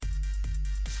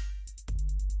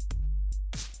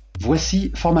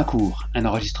Voici Format court, un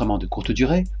enregistrement de courte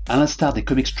durée, à l'instar des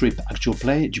comic strip actual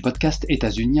play du podcast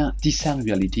états-unien Discern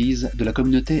Realities de la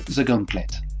communauté The Gauntlet.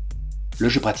 Le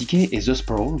jeu pratiqué est The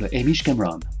Sprawl de Hamish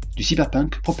Cameron, du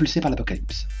cyberpunk propulsé par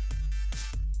l'apocalypse.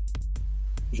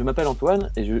 Je m'appelle Antoine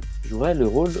et je jouerai le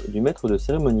rôle du maître de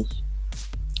cérémonie.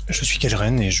 Je suis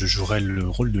Kelren et je jouerai le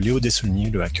rôle de Léo Dessaulnier,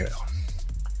 le hacker.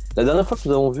 La dernière fois que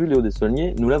nous avons vu Léo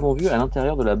Dessaulnier, nous l'avons vu à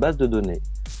l'intérieur de la base de données.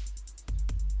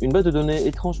 Une base de données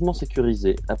étrangement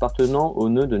sécurisée appartenant au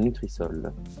nœud de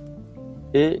Nutrisol.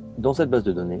 Et dans cette base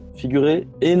de données figuraient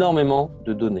énormément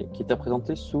de données qui étaient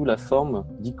représentées sous la forme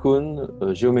d'icônes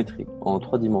géométriques en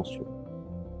 3 dimensions.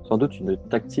 Sans doute une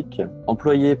tactique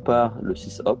employée par le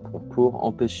SysOp pour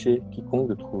empêcher quiconque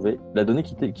de trouver la donnée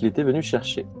qu'il était venu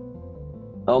chercher.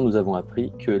 Or, nous avons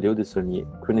appris que Léo Dessaulnier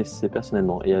connaissait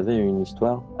personnellement et avait une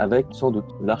histoire avec, sans doute,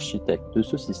 l'architecte de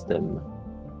ce système.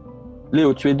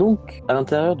 Léo, tu es donc à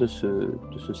l'intérieur de ce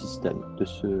système,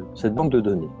 cette banque de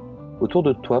données. Autour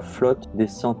de toi flottent des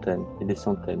centaines et des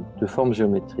centaines de formes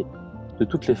géométriques, de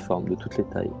toutes les formes, de toutes les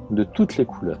tailles, de toutes les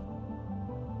couleurs.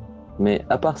 Mais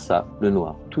à part ça, le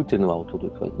noir, tout est noir autour de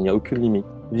toi. Il n'y a aucune limite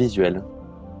visuelle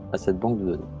à cette banque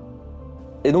de données.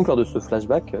 Et donc, lors de ce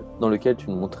flashback, dans lequel tu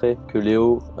nous montrais que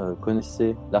Léo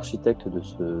connaissait l'architecte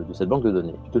de cette banque de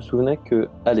données, tu te souvenais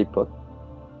qu'à l'époque,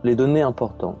 les données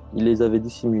importantes, il les avait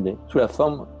dissimulées sous la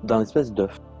forme d'un espèce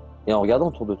d'œuf. Et en regardant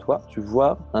autour de toi, tu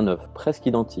vois un œuf presque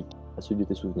identique à celui de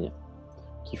tes souvenirs,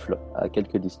 qui flotte à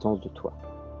quelques distances de toi.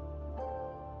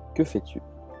 Que fais-tu ?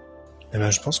 Eh ben,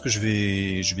 je pense que je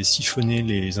vais siphonner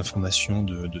les informations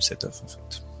de cet œuf, en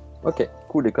fait. Ok,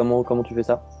 cool. Et comment tu fais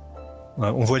ça ?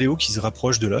 On voit Léo qui se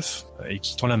rapproche de l'œuf et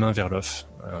qui tend la main vers l'œuf.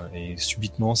 Et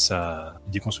subitement, ça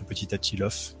déconstruit petit à petit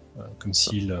l'œuf, comme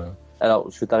s'il...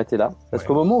 Alors, je vais t'arrêter là, parce Ouais.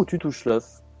 qu'au moment où tu touches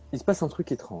l'œuf, il se passe un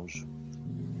truc étrange.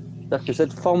 C'est-à-dire que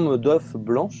cette forme d'œuf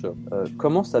blanche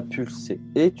commence à pulser,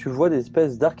 et tu vois des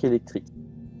espèces d'arcs électriques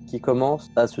qui commencent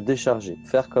à se décharger,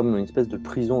 faire comme une espèce de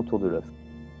prison autour de l'œuf.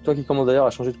 Toi qui commence d'ailleurs à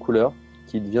changer de couleur,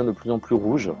 qui devient de plus en plus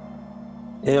rouge,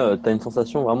 et tu as une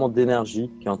sensation vraiment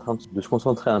d'énergie qui est en train de se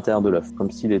concentrer à l'intérieur de l'œuf,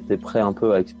 comme s'il était prêt un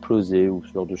peu à exploser ou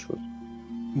ce genre de choses.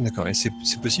 D'accord, et c'est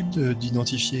possible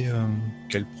d'identifier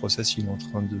quel process il est en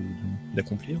train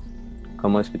d'accomplir ?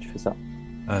 Comment est-ce que tu fais ça ?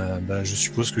 Je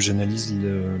suppose que j'analyse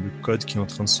le code qui est en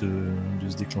train de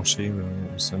se déclencher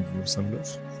au sein de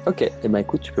l'œuf. Ok, et ben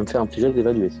écoute, tu peux me faire un petit jet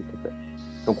d'évaluer s'il te plaît.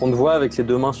 Donc on te voit avec les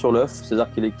 2 mains sur l'œuf, ces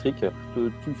arcs électriques,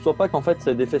 tu ne sens pas qu'en fait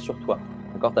c'est d'effet sur toi.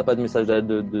 D'accord, t'as pas de message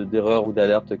d'erreur ou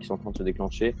d'alerte qui sont en train de se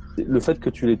déclencher. Le fait que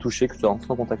tu l'aies touché, que tu es rentré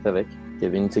en contact avec, il y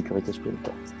avait une sécurité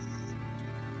supplémentaire.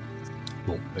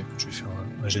 Bon, écoute, je vais faire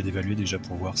un jet d'évaluer déjà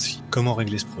pour voir comment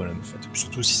régler ce problème en fait.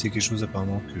 Surtout si c'est quelque chose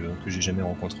apparemment que j'ai jamais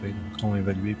rencontré. Donc autant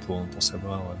évaluer pour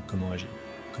savoir comment agir.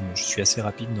 Comme je suis assez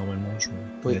rapide normalement, je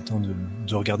me temps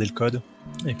de regarder le code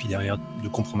et puis derrière de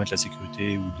compromettre la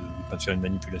sécurité ou de pas faire une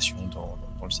manipulation dans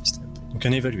le système. Donc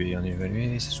un évalué,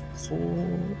 c'est sous pro.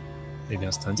 Eh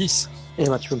bien c'est un 10. Et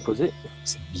ben tu peux me poser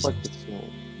C'est bizarre. 3 questions.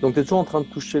 Donc tu es toujours en train de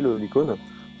toucher l'icône,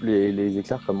 les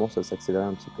éclairs commencent à s'accélérer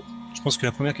un petit peu. Je pense que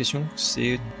la première question,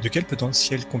 c'est de quelle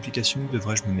potentielle complication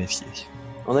devrais-je me méfier ?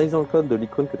 En analysant le code de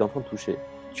l'icône que tu es en train de toucher,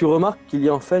 tu remarques qu'il y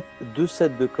a en fait 2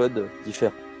 sets de codes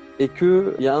différents. Et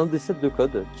qu'il y a un des sets de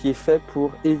codes qui est fait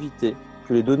pour éviter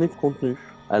que les données contenues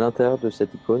à l'intérieur de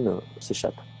cette icône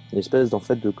s'échappent. Une espèce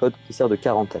de code qui sert de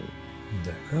quarantaine.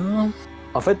 D'accord.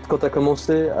 En fait, quand tu as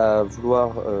commencé à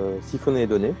vouloir siphonner les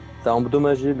données, tu as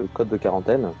endommagé le code de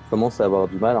quarantaine, tu commences à avoir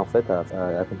du mal en fait à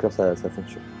accomplir sa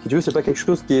fonction. Si tu veux, c'est pas quelque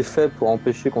chose qui est fait pour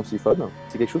empêcher qu'on siphonne,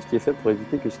 c'est quelque chose qui est fait pour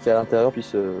éviter que ce qui est à l'intérieur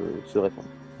puisse se répandre.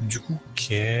 Du coup,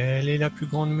 quelle est la plus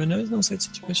grande menace dans cette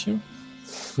situation ?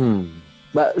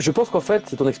 Je pense qu'en fait,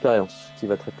 c'est ton expérience qui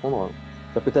va te répondre.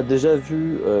 Tu as peut-être déjà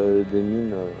vu des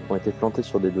mines qui ont été plantées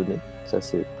sur des données. Ça,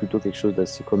 c'est plutôt quelque chose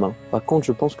d'assez commun. Par contre,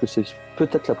 je pense que c'est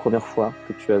peut-être la première fois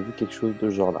que tu as vu quelque chose de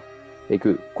ce genre-là. Et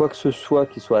que quoi que ce soit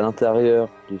qui soit à l'intérieur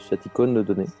de cette icône de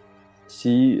données,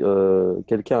 si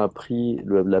quelqu'un a pris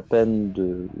la peine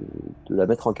de la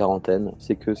mettre en quarantaine,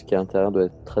 c'est que ce qui est à l'intérieur doit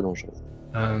être très dangereux.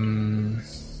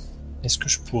 Est-ce que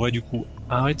je pourrais du coup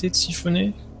arrêter de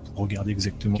siphonner pour regarder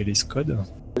exactement quel est ce code ?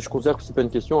 Je considère que c'est pas une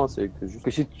question, c'est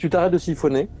que si tu t'arrêtes de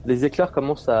siphonner, les éclairs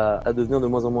commencent à devenir de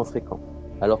moins en moins fréquents,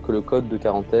 alors que le code de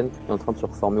quarantaine est en train de se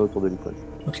reformer autour de l'icône.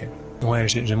 Ok. Ouais,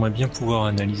 j'aimerais bien pouvoir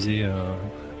analyser,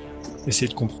 essayer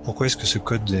de comprendre pourquoi est-ce que ce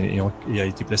code a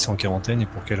été placé en quarantaine et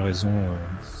pour quelle raison.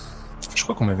 Je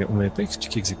crois qu'on m'avait pas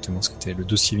expliqué exactement ce qu'était le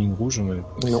dossier ligne rouge.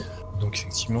 Non. Donc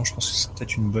effectivement, je pense que c'est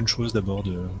peut-être une bonne chose d'abord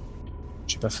de.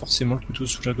 J'ai pas forcément le couteau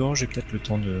sous la gorge, j'ai peut-être le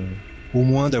temps de, au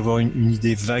moins d'avoir une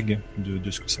idée vague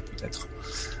de ce que ça peut être.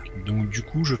 Donc du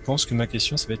coup, je pense que ma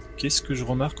question, ça va être qu'est-ce que je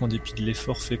remarque en dépit de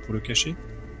l'effort fait pour le cacher?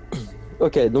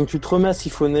 Ok, donc tu te remets à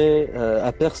siphonner,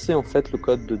 à percer en fait le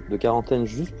code de quarantaine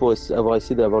juste pour avoir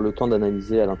essayé d'avoir le temps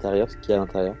d'analyser à l'intérieur ce qu'il y a à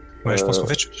l'intérieur. Ouais, je pense qu'en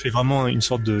fait, je fais vraiment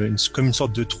comme une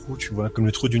sorte de trou, tu vois, comme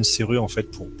le trou d'une serrure en fait,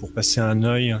 pour passer un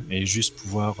œil et juste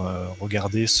pouvoir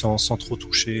regarder sans trop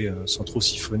toucher, sans trop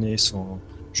siphonner,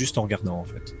 juste en regardant en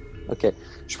fait. Ok,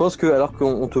 je pense que alors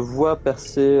qu'on te voit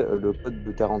percer le code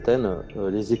de quarantaine,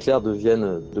 les éclairs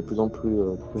deviennent de plus en plus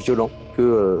violents,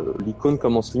 que l'icône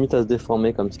commence limite à se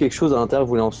déformer, comme si quelque chose à l'intérieur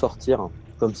voulait en sortir,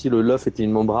 comme si le lof était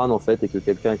une membrane en fait et que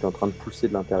quelqu'un était en train de pousser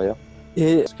de l'intérieur.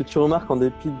 Et ce que tu remarques en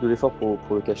dépit de l'effort pour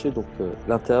le cacher, donc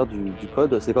l'intérieur du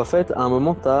code, c'est qu'en fait, à un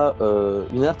moment, tu as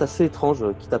une alerte assez étrange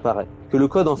qui t'apparaît. Que le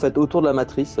code, en fait, autour de la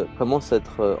matrice, commence à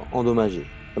être endommagé,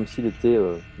 comme s'il était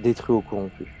détruit ou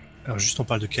corrompu. Alors juste, on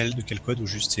parle de quel code ou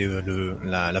juste c'est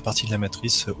la partie de la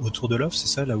matrice autour de l'offre, c'est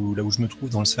ça, là où je me trouve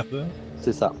dans le serveur?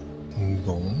 C'est ça.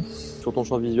 Bon. Sur ton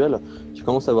champ visuel, tu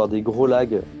commences à avoir des gros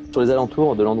lags sur les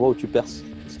alentours de l'endroit où tu perces.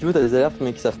 Si tu veux, tu as des alertes,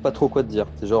 mais qui savent pas trop quoi te dire.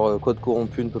 C'est genre code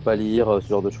corrompu, ne peut pas lire, ce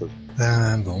genre de choses.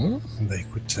 Bon, bah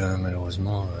écoute,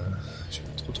 malheureusement, j'ai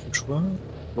pas trop de choix.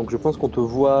 Donc je pense qu'on te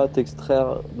voit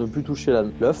t'extraire, ne plus toucher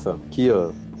l'œuf, qui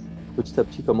petit à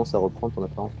petit commence à reprendre ton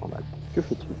apparence normale. Que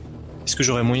fais-tu? Est-ce que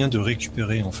j'aurais moyen de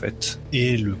récupérer en fait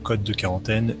et le code de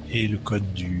quarantaine et le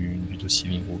code du dossier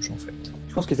ligne rouge en fait?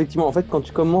 Je pense qu'effectivement, en fait, quand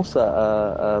tu commences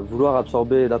à vouloir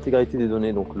absorber l'intégralité des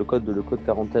données, donc le code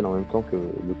quarantaine en même temps que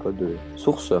le code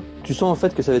source, tu sens en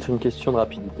fait que ça va être une question de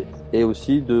rapidité et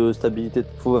aussi de stabilité.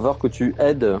 Il faut voir que tu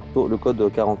aides le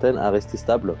code quarantaine à rester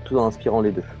stable tout en inspirant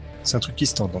les deux. C'est un truc qui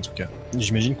se tente en tout cas.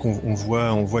 J'imagine qu'on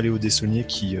voit Léo Dessonnier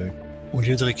qui, au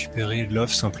lieu de récupérer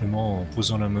l'offre simplement en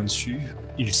posant la main dessus,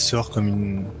 il sort comme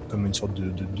une sorte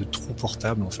de trou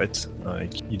portable en fait.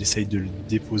 Il essaye de le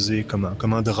déposer comme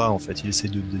un drap en fait. Il essaye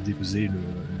de déposer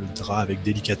le drap avec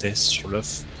délicatesse sur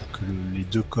l'offre pour que les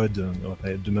deux codes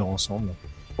demeurent ensemble.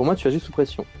 Pour moi, tu agis sous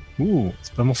pression. Ouh,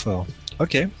 c'est pas mon fort.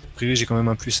 Ok. A priori, j'ai quand même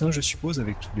un +1, je suppose,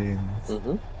 avec tous les.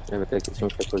 Avec la question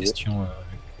que tu as posée. Questions.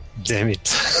 Damn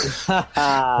it.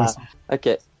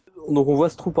 Ok. Donc on voit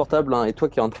ce trou portable et toi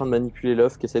qui es en train de manipuler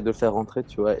l'œuf, qui essaye de le faire rentrer,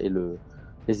 tu vois, et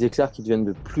les éclairs qui deviennent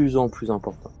de plus en plus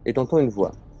importants. Et t'entends une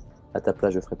voix. À ta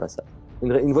place, je ferai pas ça.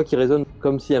 Une voix qui résonne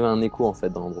comme s'il y avait un écho en fait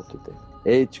dans l'endroit où tu étais.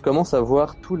 Et tu commences à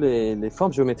voir tous les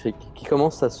formes géométriques qui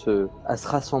commencent à se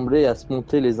rassembler, à se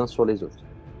monter les uns sur les autres.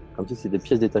 Comme si c'était des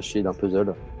pièces détachées d'un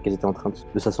puzzle, qu'elles étaient en train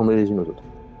de s'assembler les unes aux autres.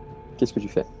 Qu'est-ce que tu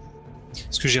fais?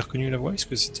 Est-ce que j'ai reconnu la voix? Est-ce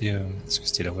que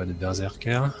c'était la voix de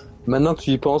Berserker? Maintenant que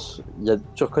tu y penses,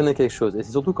 tu reconnais quelque chose. Et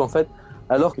c'est surtout qu'en fait,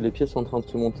 alors que les pièces sont en train de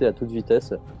se monter à toute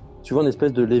vitesse, tu vois une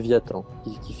espèce de léviathan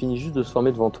qui finit juste de se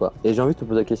former devant toi. Et j'ai envie de te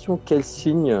poser la question, quel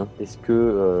signe est-ce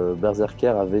que Berserker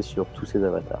avait sur tous ses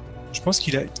avatars? Je pense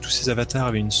tous ces avatars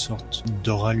avaient une sorte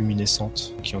d'aura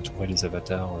luminescente qui entourait les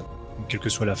avatars. Quelle que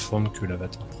soit la forme que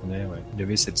l'avatar prenait, ouais. Il y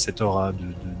avait cette aura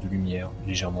de lumière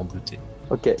légèrement bleutée.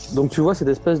 Ok, donc tu vois cette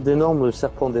espèce d'énorme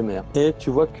serpent des mers. Et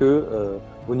tu vois que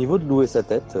au niveau de l'eau et sa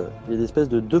tête, il y a des espèces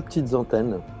de deux petites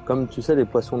antennes, comme tu sais les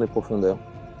poissons des profondeurs.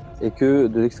 Et que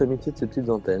de l'extrémité de ces petites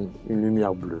antennes, une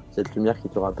lumière bleue. Cette lumière qui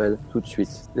te rappelle tout de suite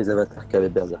les avatars qu'avait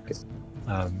Berserker.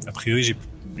 A priori,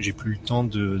 j'ai plus le temps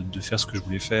de faire ce que je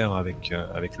voulais faire avec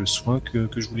le soin que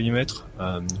je voulais y mettre.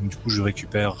 Donc du coup, je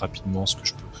récupère rapidement ce que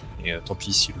je peux. Et tant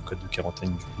pis si le code de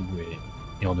quarantaine du coup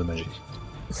est endommagé.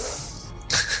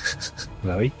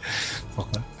 Bah oui,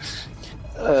 pourquoi?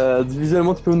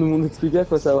 Visuellement, tu peux nous expliquer à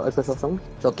quoi ça ressemble?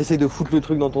 Genre, t'essayes de foutre le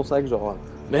truc dans ton sac, genre,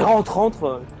 mais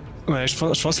rentre! Ouais, je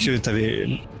pense que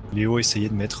Léo essayait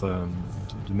de mettre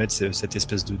cette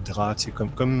espèce de drap, tu sais,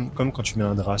 comme quand tu mets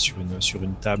un drap sur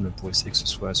une table pour essayer que ce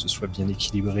soit bien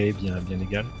équilibré, bien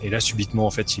égal. Et là, subitement,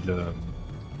 en fait,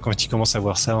 quand il commence à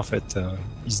voir ça, en fait,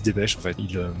 il se dépêche, en fait,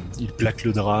 il plaque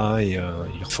le drap et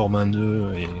il reforme un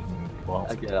nœud et. Wow.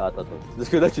 Ok, alors attends. Parce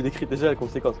que là, tu décris déjà la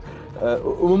conséquence.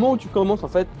 Au moment où tu commences, en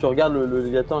fait, tu regardes le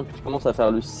Léviathan et puis tu commences à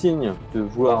faire le signe de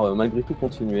vouloir malgré tout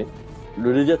continuer.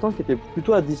 Le Léviathan qui était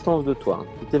plutôt à distance de toi,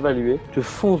 qui t'évaluait, te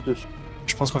fonce dessus.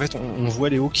 Je pense qu'en fait, on voit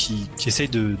Léo qui essaye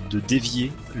de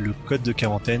dévier le code de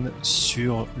quarantaine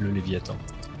sur le Léviathan.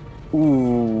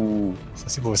 Ouh. Ça,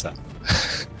 c'est beau, ça.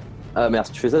 Ah merde,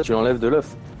 si tu fais ça, tu l'enlèves de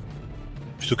l'œuf.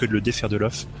 Plutôt que de le défaire de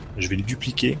l'œuf, je vais le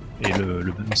dupliquer et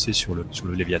le balancer sur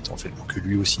le Léviathan, en fait, pour que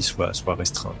lui aussi soit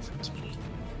restreint, en fait.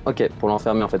 Ok, pour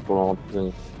l'enfermer, en fait, pour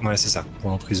l'emprisonner. Ouais, c'est ça,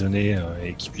 pour l'emprisonner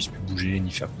et qu'il puisse plus bouger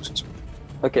ni faire quoi que ce soit.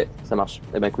 Ok, ça marche.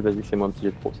 Eh ben écoute, vas-y, fais-moi un petit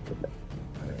jet de pro, s'il te plaît.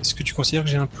 Est-ce que tu considères que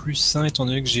j'ai un +1 étant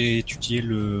donné que j'ai étudié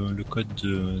le code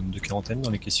de quarantaine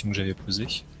dans les questions que j'avais posées?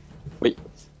 Oui.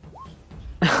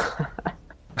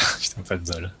 Putain, pas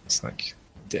de bol. 5.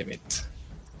 Damn it.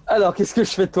 Alors, qu'est-ce que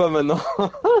je fais de toi maintenant?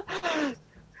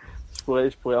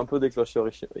 Je pourrais un peu déclencher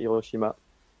Hiroshima.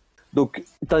 Donc,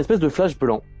 t'as une espèce de flash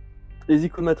blanc. Les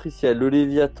icônes matricielles, le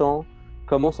Léviathan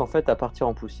commence en fait à partir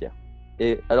en poussière.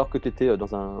 Et alors que t'étais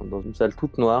dans une salle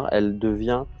toute noire, elle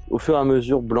devient au fur et à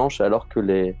mesure blanche alors que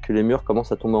les murs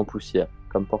commencent à tomber en poussière,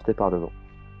 comme portés par le vent.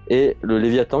 Et le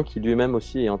Léviathan, qui lui-même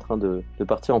aussi est en train de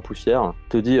partir en poussière,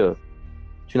 te dit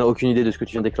tu n'as aucune idée de ce que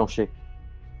tu viens de déclencher.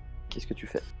 Qu'est-ce que tu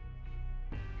fais?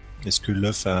 Est-ce que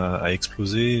l'œuf a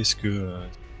explosé? Est-ce que...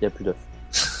 Il n'y a plus d'œuf.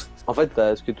 En fait,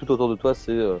 ce qui est tout autour de toi,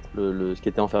 c'est ce qui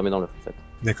était enfermé dans l'œuf, en fait.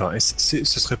 D'accord. Et ce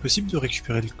serait possible de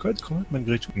récupérer le code quand même,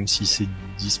 malgré tout? Même si c'est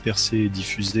dispersé et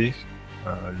diffusé,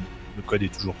 le code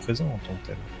est toujours présent en tant que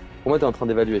tel. Pour moi, tu es en train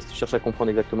d'évaluer. Si tu cherches à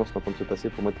comprendre exactement ce qui est en train de se passer,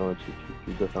 pour moi,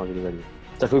 tu dois faire un jeu d'évaluer.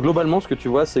 C'est-à-dire que globalement, ce que tu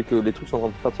vois, c'est que les trucs sont en train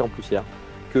de partir en poussière,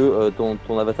 que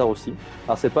ton avatar aussi.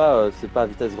 Alors, c'est pas à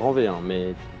vitesse grand V, hein,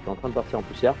 mais tu es en train de partir en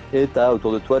poussière, et tu as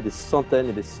autour de toi des centaines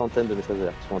et des centaines de messages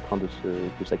qui sont en train de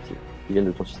s'activer, qui viennent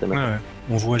de ton système. Ouais.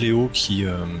 On voit Léo qui,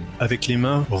 avec les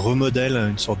mains, remodèle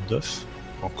une sorte d'œuf,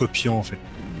 en copiant en fait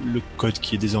le code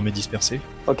qui est désormais dispersé.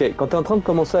 Ok, quand tu es en train de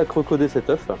commencer à recoder cet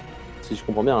œuf, si je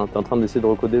comprends bien, hein, tu es en train d'essayer de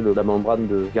recoder la membrane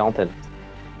de quarantaine.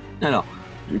 Alors,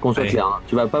 qu'on soit clair, hein,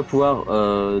 tu vas pas pouvoir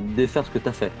défaire ce que tu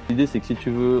as fait. L'idée, c'est que si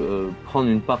tu veux prendre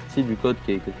une partie du code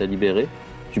que tu as libéré,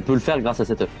 tu peux le faire grâce à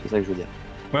cet œuf, c'est ça que je veux dire.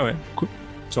 Ouais, cool.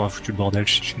 Ça aura foutu le bordel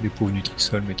chez les pauvres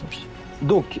Nutrisol, mais tant pis.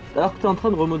 Donc, alors que tu es en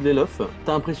train de remodeler l'œuf, tu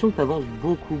as l'impression que tu avances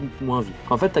beaucoup moins vite.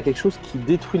 En fait, tu as quelque chose qui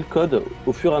détruit le code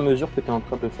au fur et à mesure que tu es en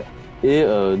train de le faire. Et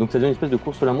donc ça devient une espèce de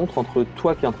course à la montre entre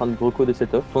toi qui es en train de recoder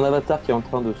cet œuf, ton avatar qui est en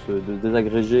train de se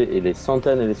désagréger et les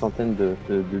centaines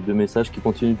de messages qui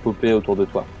continuent de popper autour de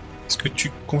toi. Est-ce que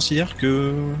tu considères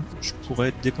que je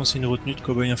pourrais dépenser une retenue de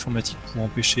cow-boy informatique pour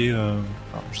empêcher... alors,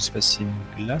 je sais pas si c'est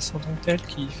une glace en tant que telle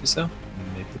qui fait ça,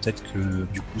 mais peut-être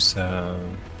que du coup ça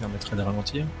permettrait de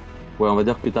ralentir. Ouais, on va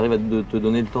dire que tu arrives à te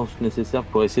donner le temps nécessaire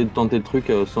pour essayer de tenter le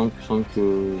truc sans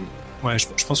que... Ouais,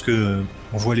 je pense que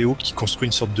on voit Léo qui construit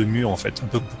une sorte de mur en fait, un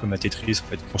peu comme à Tetris en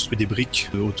fait, il construit des briques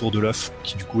autour de l'œuf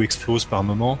qui du coup explosent par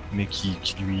moment, mais qui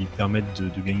lui permettent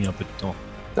de gagner un peu de temps.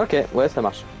 Ok, ouais, ça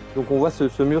marche. Donc on voit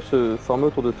ce mur se former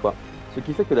autour de toi, ce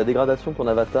qui fait que la dégradation de ton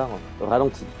avatar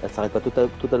ralentit. Elle s'arrête pas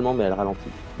totalement, mais elle ralentit.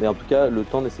 Mais en tout cas, le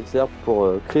temps nécessaire pour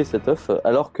créer cet œuf,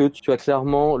 alors que tu as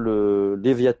clairement le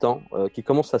Léviathan qui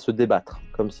commence à se débattre,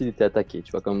 comme s'il était attaqué,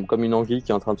 tu vois, comme une anguille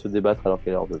qui est en train de se débattre alors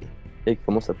qu'elle est hors de l'eau. Et qui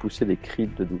commence à pousser des cris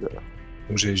de douleur.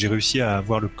 Donc j'ai réussi à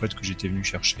avoir le code que j'étais venu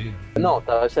chercher. Non,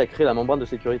 t'as réussi à créer la membrane de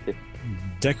sécurité.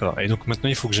 D'accord, et donc maintenant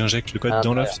il faut que j'injecte le code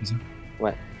dans l'œuf, c'est ça?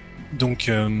 Ouais. Donc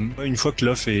une fois que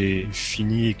l'œuf est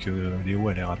fini et que Léo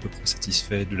a l'air à peu près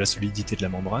satisfait de la solidité de la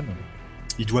membrane,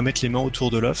 il doit mettre les mains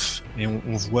autour de l'œuf et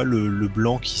on voit le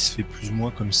blanc qui se fait plus ou moins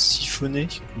comme siphonner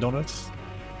dans l'œuf.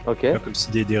 Ok. Comme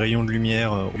si des rayons de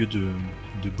lumière, au lieu de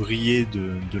briller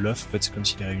de l'œuf, en fait c'est comme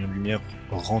si les rayons de lumière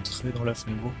rentraient dans l'œuf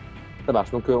à nouveau. Ça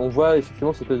marche, donc on voit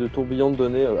effectivement cette espèce de tourbillon de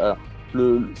données. Alors,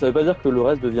 ça veut pas dire que le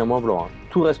reste devient moins blanc, hein.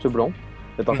 Tout reste blanc,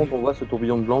 mais par contre on voit ce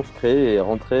tourbillon de blanc se créer et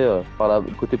rentrer par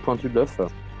le côté pointu de l'œuf,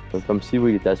 comme si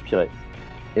il était aspiré.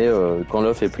 Et quand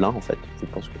l'œuf est plein, en fait, je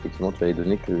pense qu'effectivement tu as les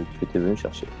données que tu étais venu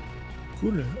chercher.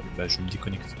 Cool, bah, je me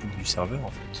déconnecte du serveur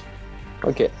en fait.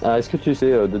 Ok, alors est-ce que tu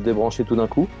essaies de te débrancher tout d'un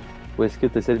coup, ou est-ce que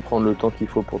tu essaies de prendre le temps qu'il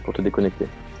faut pour te déconnecter?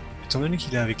 Étant donné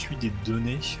qu'il a avec lui des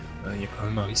données, il y a quand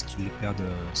même un risque qu'il les perde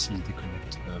s'il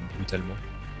déconnecte brutalement.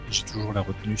 J'ai toujours la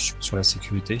retenue sur la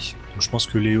sécurité. Donc je pense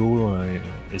que Léo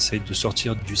essaye de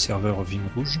sortir du serveur Vigne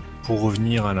Rouge pour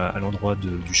revenir à l'endroit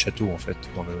du château en fait,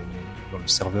 dans le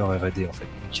serveur R&D en fait.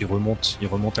 Donc il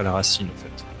remonte à la racine en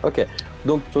fait. Ok,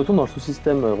 donc tu retournes dans le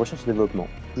sous-système recherche et développement,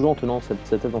 toujours en tenant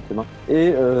cette aide dans tes mains.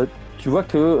 Et tu vois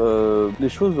que les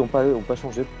choses n'ont pas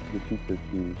changé depuis que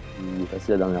tu es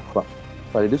passé la dernière fois.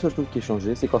 Enfin, les deux seules choses qui ont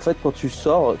changé, c'est qu'en fait, quand tu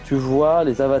sors, tu vois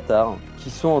les avatars qui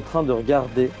sont en train de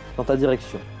regarder dans ta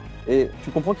direction. Et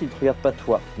tu comprends qu'ils ne te regardent pas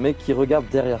toi, mais qu'ils regardent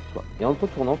derrière toi. Et en te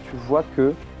retournant, tu vois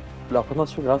que la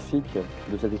représentation graphique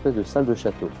de cette espèce de salle de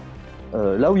château,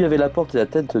 là où il y avait la porte et la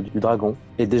tête du dragon,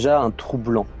 est déjà un trou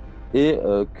blanc. Et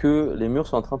que les murs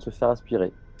sont en train de se faire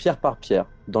aspirer, pierre par pierre,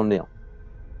 dans le néant.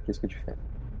 Qu'est-ce que tu fais ?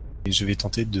 Et je vais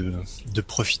tenter de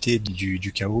profiter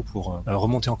du chaos pour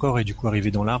remonter encore et du coup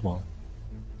arriver dans l'arbre.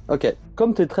 Ok,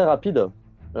 comme tu es très rapide,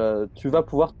 tu vas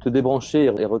pouvoir te débrancher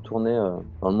et retourner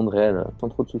dans le monde réel sans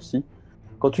trop de soucis.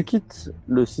 Quand tu quittes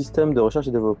le système de recherche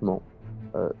et développement,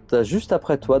 tu as juste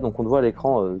après toi, donc on te voit à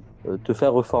l'écran te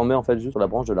faire reformer en fait juste sur la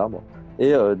branche de l'arbre.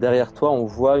 Et derrière toi, on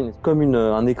voit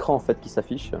un écran en fait qui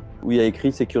s'affiche où il y a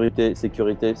écrit sécurité,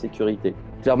 sécurité, sécurité.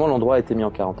 Clairement, l'endroit a été mis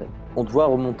en quarantaine. On te voit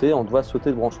remonter, on te voit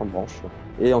sauter de branche en branche.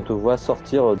 Et on te voit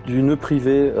sortir du nœud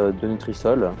privé de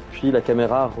Nutrisol. Puis la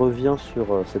caméra revient sur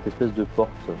cette espèce de porte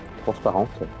transparente.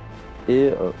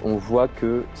 Et on voit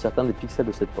que certains des pixels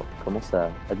de cette porte commencent à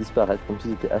disparaître, comme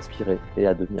s'ils étaient aspirés et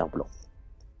à devenir blancs.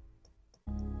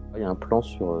 Il y a un plan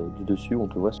du dessus où on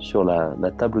te voit sur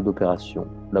la table d'opération,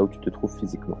 là où tu te trouves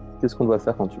physiquement. Qu'est-ce qu'on doit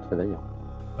faire quand tu te réveilles ?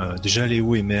 Déjà,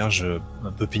 Léo émerge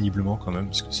un peu péniblement quand même,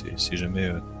 parce que c'est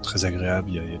jamais très agréable.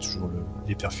 Il y a toujours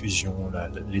les perfusions,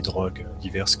 les drogues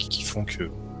diverses qui font que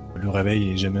le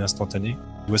réveil est jamais instantané.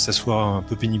 Il doit s'asseoir un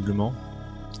peu péniblement,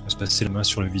 se passer la main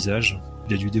sur le visage.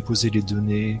 Il a dû déposer les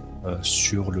données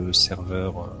sur le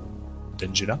serveur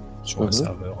d'Angela, sur un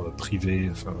serveur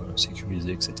privé,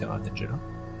 sécurisé, etc. d'Angela,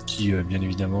 qui bien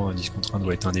évidemment, disent contraint,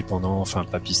 doit être indépendant,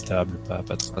 pas pistable, pas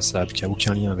traçable, qui a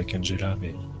aucun lien avec Angela,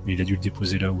 mais il a dû le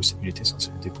déposer là où il était censé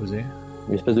le déposer.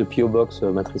 Une espèce de P.O. Box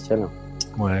matricielle.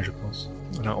 Ouais, je pense.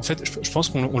 Voilà, en fait, je pense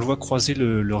qu'on le voit croiser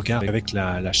le regard avec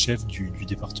la chef du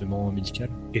département médical,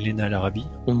 Elena Larabi.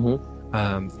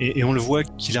 Et on le voit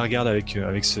qu'il la regarde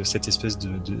avec cette espèce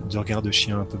de regard de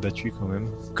chien un peu battu quand même.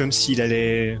 Comme s'il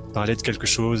allait parler de quelque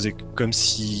chose et comme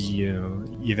si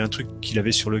il y avait un truc qu'il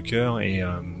avait sur le cœur et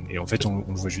en fait on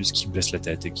le voit juste qui baisse la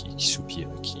tête et qui soupire,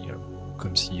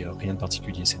 comme si rien de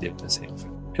particulier s'était passé en fait.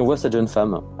 Puis on voit cette jeune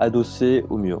femme adossée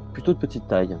au mur, plutôt de petite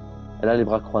taille. Elle a les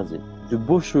bras croisés, de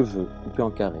beaux cheveux coupés en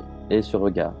carré. Et ce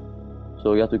regard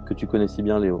que tu connais si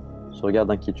bien, Léo. Ce regard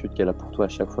d'inquiétude qu'elle a pour toi à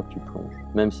chaque fois que tu plonges.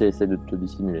 Même si elle essaie de te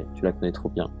dissimuler, tu la connais trop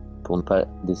bien pour ne pas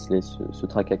déceler ce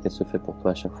tracas qu'elle se fait pour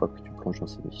toi à chaque fois que tu plonges dans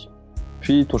ses missions.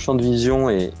 Puis ton champ de vision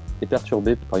est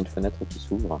perturbé par une fenêtre qui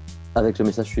s'ouvre avec le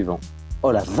message suivant.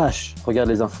 Oh la vache, regarde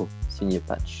les infos, signé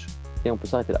Patch. Et on peut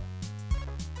s'arrêter là.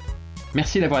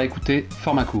 Merci d'avoir écouté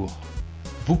Format court.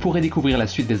 Vous pourrez découvrir la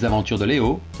suite des aventures de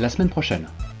Léo la semaine prochaine.